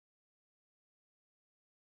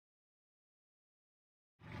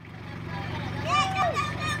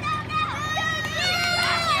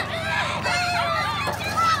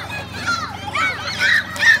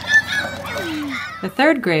The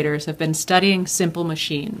third graders have been studying simple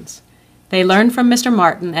machines. They learned from Mr.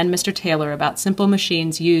 Martin and Mr. Taylor about simple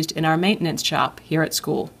machines used in our maintenance shop here at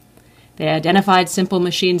school. They identified simple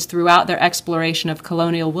machines throughout their exploration of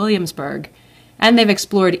colonial Williamsburg, and they've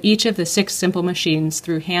explored each of the 6 simple machines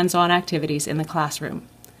through hands-on activities in the classroom.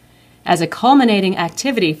 As a culminating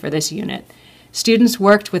activity for this unit, students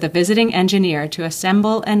worked with a visiting engineer to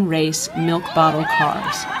assemble and race milk bottle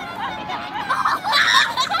cars.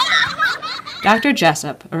 Dr.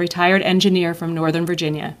 Jessup, a retired engineer from Northern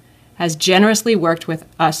Virginia, has generously worked with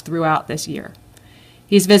us throughout this year.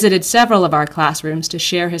 He's visited several of our classrooms to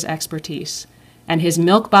share his expertise, and his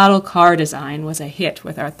milk bottle car design was a hit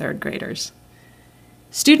with our third graders.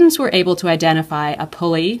 Students were able to identify a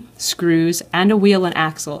pulley, screws, and a wheel and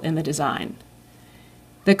axle in the design.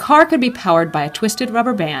 The car could be powered by a twisted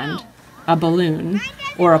rubber band, a balloon,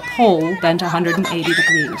 or a pole bent 180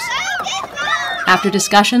 degrees. After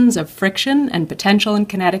discussions of friction and potential and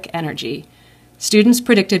kinetic energy, students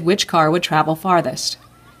predicted which car would travel farthest.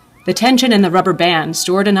 The tension in the rubber band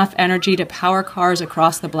stored enough energy to power cars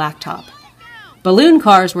across the blacktop. Balloon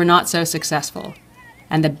cars were not so successful,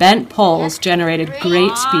 and the bent poles generated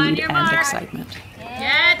great speed and excitement.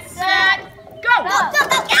 Get set, go!